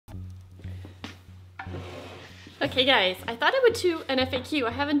Okay guys, I thought I would do an FAQ. I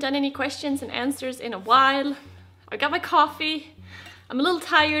haven't done any questions and answers in a while. I got my coffee. I'm a little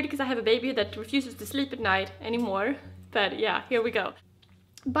tired because I have a baby that refuses to sleep at night anymore. But yeah, here we go.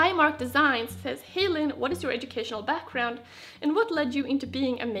 By Mark Designs says, "Hey Linn, what is your educational background and what led you into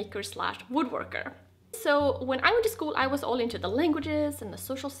being a maker/woodworker?" So when I went to school, I was all into the languages and the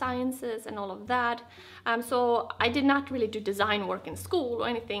social sciences and all of that. So I did not really do design work in school or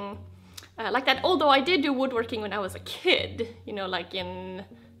anything like that, although I did do woodworking when I was a kid, you know, like in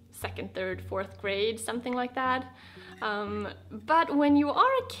 2nd, 3rd, 4th grade, something like that. But when you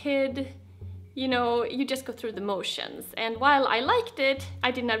are a kid, you know, you just go through the motions. And while I liked it,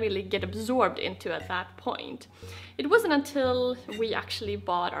 I did not really get absorbed into it at that point. It wasn't until we actually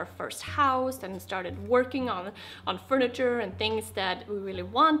bought our first house and started working on furniture and things that we really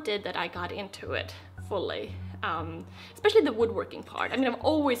wanted that I got into it fully. Especially the woodworking part. I mean, I've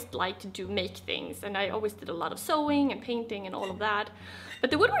always liked to make things, and I always did a lot of sewing and painting and all of that. But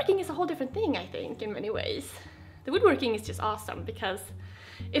the woodworking is a whole different thing, I think, in many ways. The woodworking is just awesome because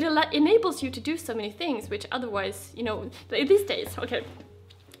it enables you to do so many things which otherwise, you know, these days, okay,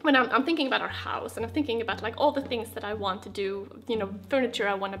 when I'm thinking about our house and I'm thinking about like all the things that I want to do, you know, furniture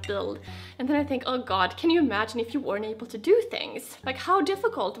I want to build, and then I think, oh God, can you imagine if you weren't able to do things? Like how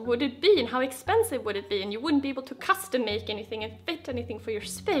difficult would it be and how expensive would it be, and you wouldn't be able to custom make anything and fit anything for your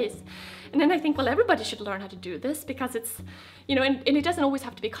space. And then I think, well, everybody should learn how to do this because it's, you know, and it doesn't always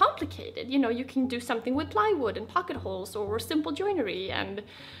have to be complicated. You know, you can do something with plywood and pocket holes or simple joinery and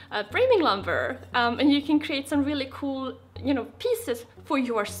framing lumber, and you can create some really cool, you know, pieces for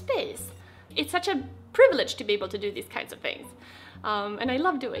your space. It's such a privilege to be able to do these kinds of things, and I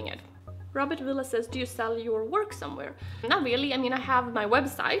love doing it. Robert Villa says, "Do you sell your work somewhere?" Not really. I mean, I have my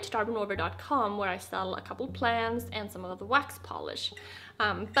website, darbinorvar.com, where I sell a couple plans and some of the wax polish,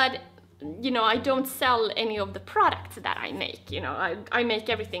 but you know, I don't sell any of the products that I make. You know, I make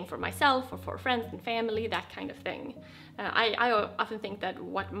everything for myself or for friends and family, that kind of thing. I often think that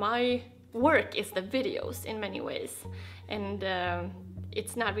what my work is the videos in many ways, and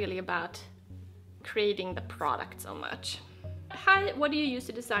it's not really about creating the product so much. Hi, what do you use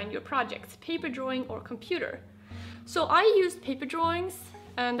to design your projects? Paper drawing or computer? So I used paper drawings,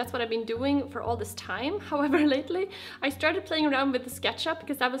 and that's what I've been doing for all this time. However, lately I started playing around with the SketchUp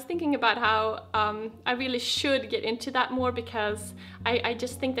because I was thinking about how I really should get into that more, because I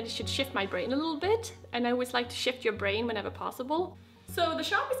just think that it should shift my brain a little bit, and I always like to shift your brain whenever possible. So the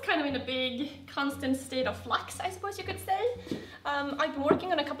shop is kind of in a big, constant state of flux, I suppose you could say. I've been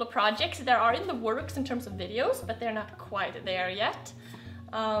working on a couple of projects that are in the works in terms of videos, but they're not quite there yet.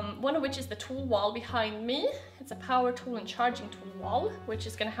 One of which is the tool wall behind me. It's a power tool and charging tool wall, which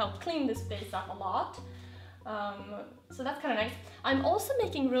is going to help clean this space up a lot. So that's kind of nice. I'm also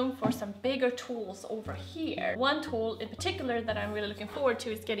making room for some bigger tools over here. One tool in particular that I'm really looking forward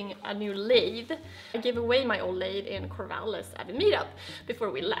to is getting a new lathe. I gave away my old lathe in Corvallis at a meetup before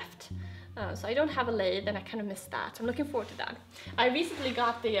we left. So I don't have a lathe, and I kind of missed that. I'm looking forward to that. I recently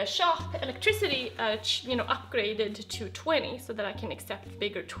got the shop electricity, you know, upgraded to 20 so that I can accept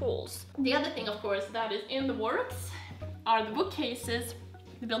bigger tools. The other thing, of course, that is in the works are the bookcases,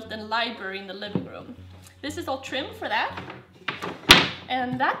 the built-in library in the living room. This is all trim for that.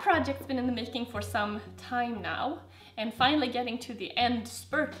 And that project's been in the making for some time now, and finally getting to the end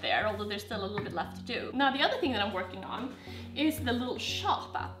spurt there, although there's still a little bit left to do. Now the other thing that I'm working on is the little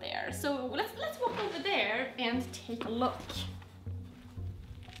shop out there. So let's walk over there and take a look.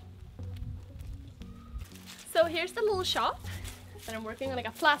 So here's the little shop that I'm working on. I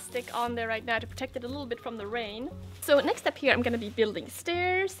got plastic on there right now to protect it a little bit from the rain. So next up here I'm gonna be building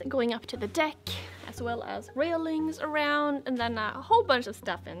stairs, going up to the deck, as well as railings around, and then a whole bunch of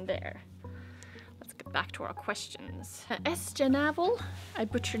stuff in there. Let's get back to our questions. S. Janavel, I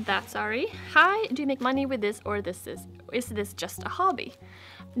butchered that, sorry. Hi, do you make money with this, or is this just a hobby?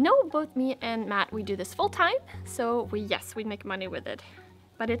 No, both me and Matt, we do this full time, so yes, we make money with it.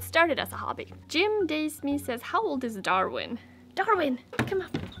 But it started as a hobby. Jim Daysme says, how old is Darwin? Darwin, come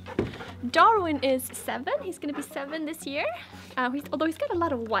up. Darwin is 7. He's gonna be 7 this year. Although he's got a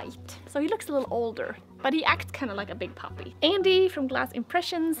lot of white, so he looks a little older, but he acts kind of like a big puppy. Andy from Glass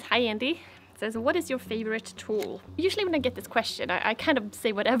Impressions, hi Andy, says, what is your favorite tool? Usually when I get this question, I kind of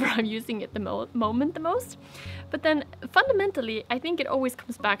say whatever I'm using at the moment the most. But then fundamentally, I think it always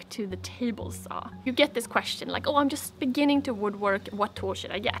comes back to the table saw. You get this question like, oh, I'm just beginning to woodwork, what tool should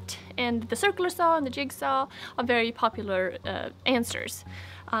I get? And the circular saw and the jigsaw are very popular answers.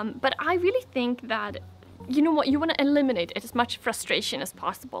 But I really think that, you know what, you want to eliminate as much frustration as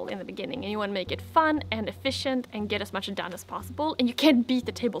possible in the beginning, and you want to make it fun and efficient and get as much done as possible, and you can't beat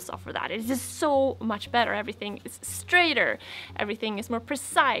the table saw for that. It's just so much better. Everything is straighter, everything is more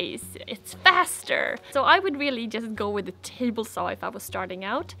precise, it's faster. So I would really just go with the table saw if I was starting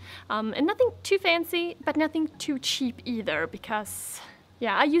out, and nothing too fancy but nothing too cheap either, because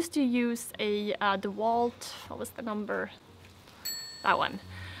yeah, I used to use a DeWalt, what was the number? That one,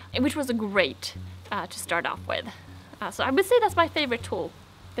 which was a great to start off with. So I would say that's my favorite tool,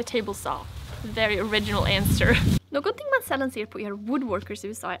 the table saw. Very original answer. Någonting man sällan ser på er woodworkers i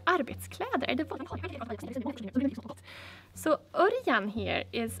USA är arbetskläder. So Örjan here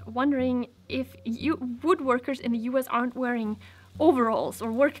is wondering if you woodworkers in the US aren't wearing overalls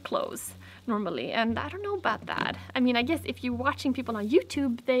or work clothes normally, and I don't know about that. I mean, I guess if you're watching people on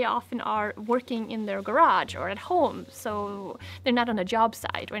YouTube, they often are working in their garage or at home, so they're not on a job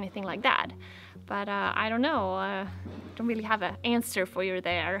site or anything like that. But I don't know, don't really have an answer for you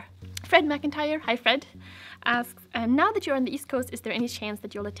there. Fred McIntyre, hi Fred, asks, now that you're on the East Coast, is there any chance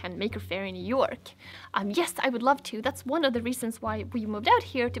that you'll attend Maker Faire in New York? Yes, I would love to. That's one of the reasons why we moved out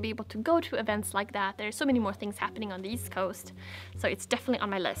here, to be able to go to events like that. There's so many more things happening on the East Coast, so it's definitely on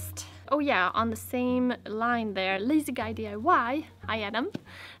my list. Oh yeah, on the same line there, Lazy Guy DIY, hi Adam,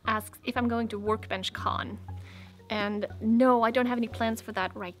 asks if I'm going to Workbench Con. And no, I don't have any plans for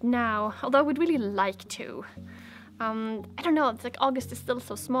that right now, although I would really like to. I don't know, it's like August is still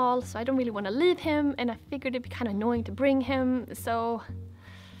so small, so I don't really want to leave him, and I figured it'd be kind of annoying to bring him, so...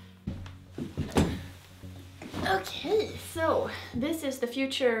 Okay, so this is the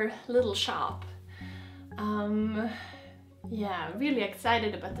future little shop. Yeah, really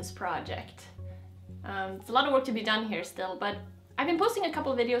excited about this project. It's a lot of work to be done here still, but I've been posting a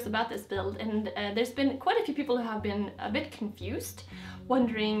couple of videos about this build, and there's been quite a few people who have been a bit confused,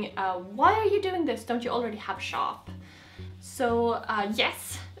 wondering, why are you doing this? Don't you already have a shop? So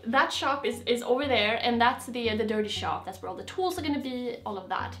yes, that shop is over there, and that's the dirty shop. That's where all the tools are going to be, all of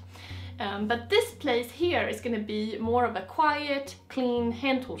that. But this place here is going to be more of a quiet, clean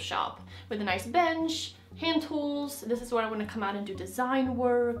hand tool shop with a nice bench, hand tools. This is where I want to come out and do design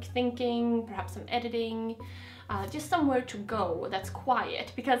work, thinking, perhaps some editing. Just somewhere to go that's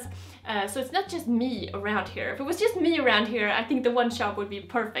quiet, because so it's not just me around here. If it was just me around here, I think the one shop would be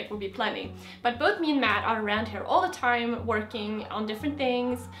perfect, would be plenty. But both me and Matt are around here all the time, working on different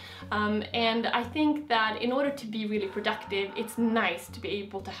things, and I think that in order to be really productive, it's nice to be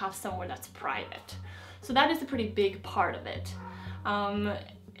able to have somewhere that's private. So that is a pretty big part of it.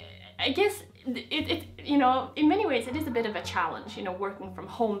 I guess it you know, in many ways it is a bit of a challenge, you know, working from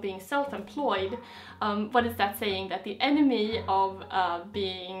home, being self-employed. What is that saying? That the enemy of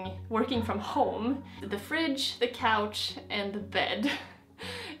working from home, the fridge, the couch, and the bed.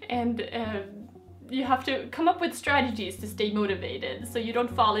 And you have to come up with strategies to stay motivated, so you don't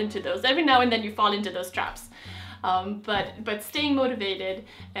fall into those. Every now and then you fall into those traps. But staying motivated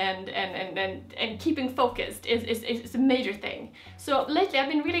and keeping focused is a major thing. So lately I've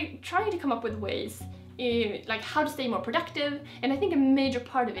been really trying to come up with ways like how to stay more productive, and I think a major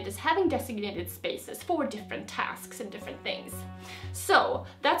part of it is having designated spaces for different tasks and different things. So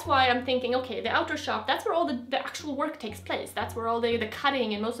that's why I'm thinking, okay, the outdoor shop, that's where all the actual work takes place. That's where all the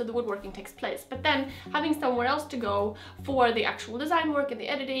cutting and most of the woodworking takes place. But then having somewhere else to go for the actual design work and the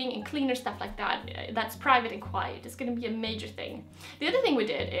editing and cleaner stuff like that, that's private and quiet, is going to be a major thing. The other thing we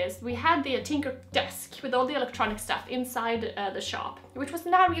did is we had the Tinker desk with all the electronic stuff inside the shop, which was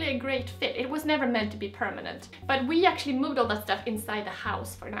not really a great fit. It was never meant to be permanent. But we actually moved all that stuff inside the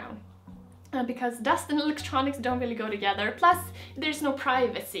house for now. Because dust and electronics don't really go together. Plus, there's no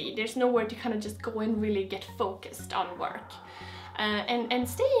privacy. There's nowhere to kind of just go and really get focused on work. And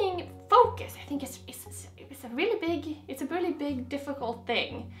staying focused, I think it's a really big difficult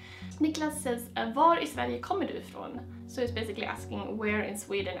thing. Niklas says, var I Sverige kommer du ifrån? So it's basically asking, where in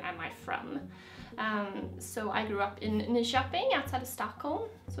Sweden am I from? So I grew up in Nyköping, outside of Stockholm,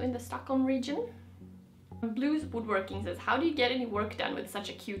 so in the Stockholm region. Blues Woodworking says, how do you get any work done with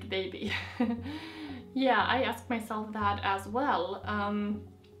such a cute baby? Yeah, I asked myself that as well.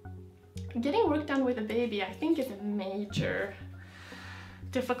 Getting work done with a baby, I think, is a major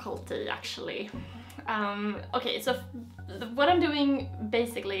difficulty, actually. Okay, so what I'm doing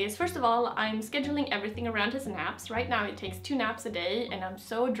basically is, first of all, I'm scheduling everything around his naps. Right now it takes 2 naps a day, and I'm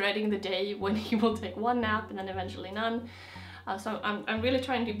so dreading the day when he will take 1 nap and then eventually none. So I'm really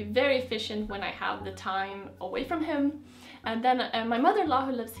trying to be very efficient when I have the time away from him. And then my mother-in-law,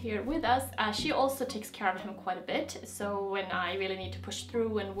 who lives here with us, she also takes care of him quite a bit. So when I really need to push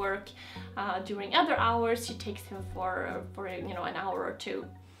through and work during other hours, she takes him for you know, an hour or 2.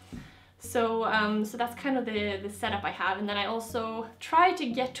 So that's kind of the setup I have, and then I also try to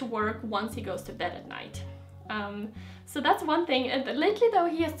get to work once he goes to bed at night. So that's one thing. And lately though,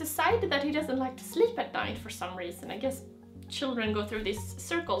 he has decided that he doesn't like to sleep at night for some reason. I guess children go through these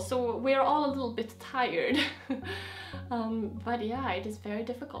circles, so we're all a little bit tired. But yeah, it is very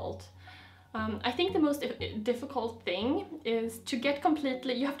difficult. I think the most difficult thing is to get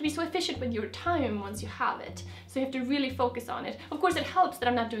completely, you have to be so efficient with your time once you have it. So you have to really focus on it. Of course, it helps that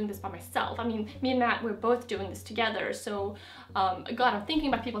I'm not doing this by myself. I mean, me and Matt, we're both doing this together. So, God, I'm thinking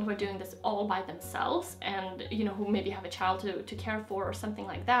about people who are doing this all by themselves and, you know, who maybe have a child to care for or something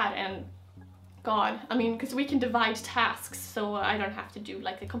like that. And God, I mean, because we can divide tasks, so I don't have to do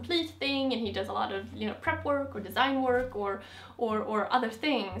like the complete thing, and he does a lot of, you know, prep work or design work or other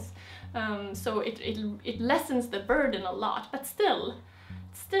things. So it lessens the burden a lot, but still,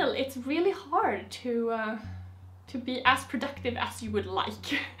 it's really hard to be as productive as you would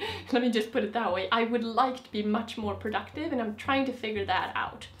like. Let me just put it that way. I would like to be much more productive, and I'm trying to figure that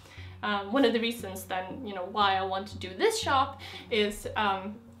out. One of the reasons then, you know, why I want to do this shop is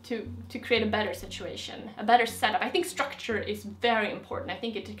to create a better situation, a better setup. I think structure is very important. I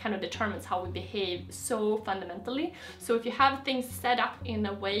think it kind of determines how we behave so fundamentally. So if you have things set up in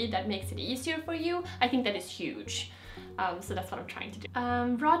a way that makes it easier for you, I think that is huge. So that's what I'm trying to do.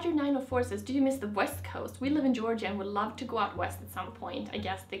 Roger904 says, do you miss the West Coast? We live in Georgia and would love to go out west at some point. I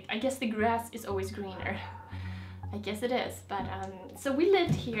guess the grass is always greener. I guess it is, but so we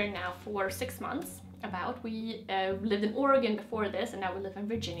lived here now for 6 months. We lived in Oregon before this, and now we live in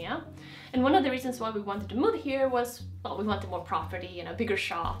Virginia. And one of the reasons why we wanted to move here was, well, we wanted more property and a bigger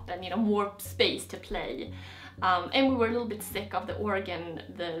shop and, you know, more space to play. And we were a little bit sick of the Oregon,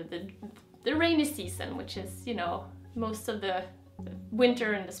 the rainy season, which is, you know, most of the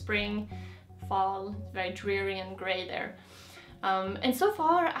winter and the spring, fall, very dreary and gray there. And so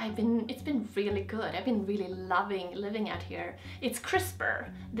far, it's been really good. I've been really loving living out here. It's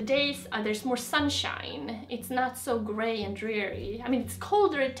crisper. The days, there's more sunshine. It's not so gray and dreary. I mean, it's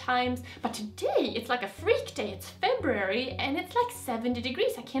colder at times, but today it's like a freak day. It's February and it's like 70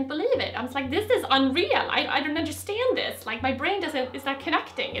 degrees. I can't believe it. I'm just like, this is unreal. I don't understand this. Like my brain is not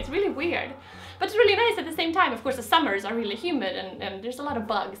connecting. It's really weird. But it's really nice at the same time. Of course, the summers are really humid and there's a lot of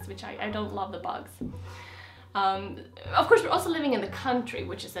bugs, which I don't love the bugs. Of course, we're also living in the country,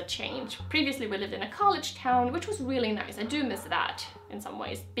 which is a change. Previously, we lived in a college town, which was really nice. I do miss that in some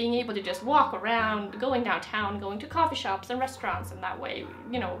ways. Being able to just walk around, going downtown, going to coffee shops and restaurants, and that way,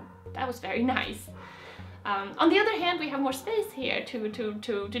 you know, that was very nice. On the other hand, we have more space here to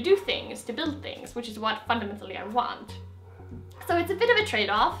do things, to build things, which is what fundamentally I want. So it's a bit of a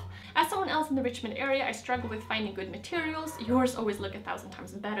trade-off. As someone else in the Richmond area, I struggle with finding good materials. Yours always look 1,000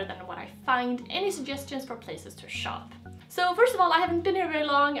 times better than what I find. Any suggestions for places to shop? So first of all, I haven't been here very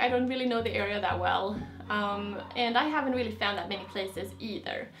long. I don't really know the area that well. And I haven't really found that many places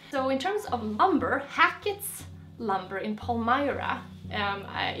either. So in terms of lumber, Hackett's Lumber in Palmyra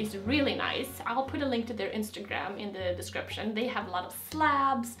is really nice. I'll put a link to their Instagram in the description. They have a lot of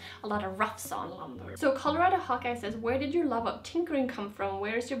slabs, a lot of rough sawn lumber. So Colorado Hawkeye says, where did your love of tinkering come from?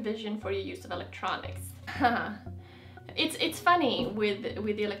 Where is your vision for your use of electronics? It's funny with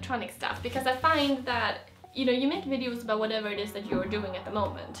the electronic stuff, because I find that, you know, you make videos about whatever it is that you're doing at the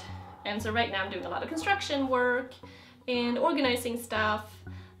moment. And so right now I'm doing a lot of construction work and organizing stuff,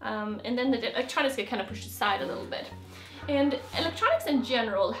 and then the electronics get kind of pushed aside a little bit. And electronics in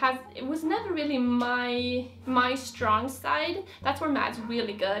general it was never really my strong side. That's where Matt's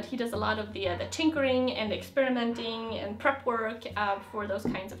really good. He does a lot of the tinkering and experimenting and prep work for those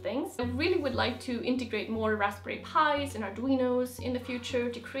kinds of things. I really would like to integrate more Raspberry Pis and Arduinos in the future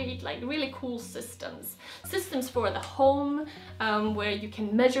to create like really cool systems. Systems for the home, where you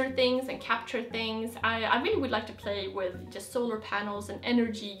can measure things and capture things. I really would like to play with just solar panels and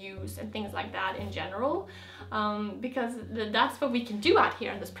energy use and things like that in general. Because that's what we can do out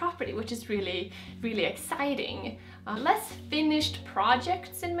here on this property, which is really, really exciting. Less finished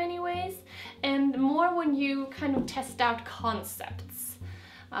projects in many ways, and more when you kind of test out concepts.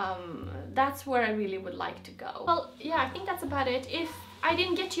 That's where I really would like to go. Well, yeah, I think that's about it. If I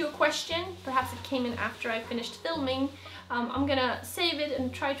didn't get to your question, perhaps it came in after I finished filming, I'm gonna save it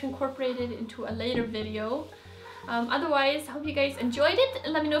and try to incorporate it into a later video. Otherwise, I hope you guys enjoyed it.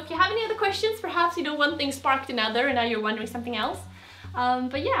 Let me know if you have any other questions. Perhaps, you know, one thing sparked another and now you're wondering something else.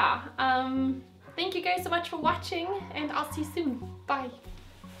 But yeah, thank you guys so much for watching, and I'll see you soon. Bye.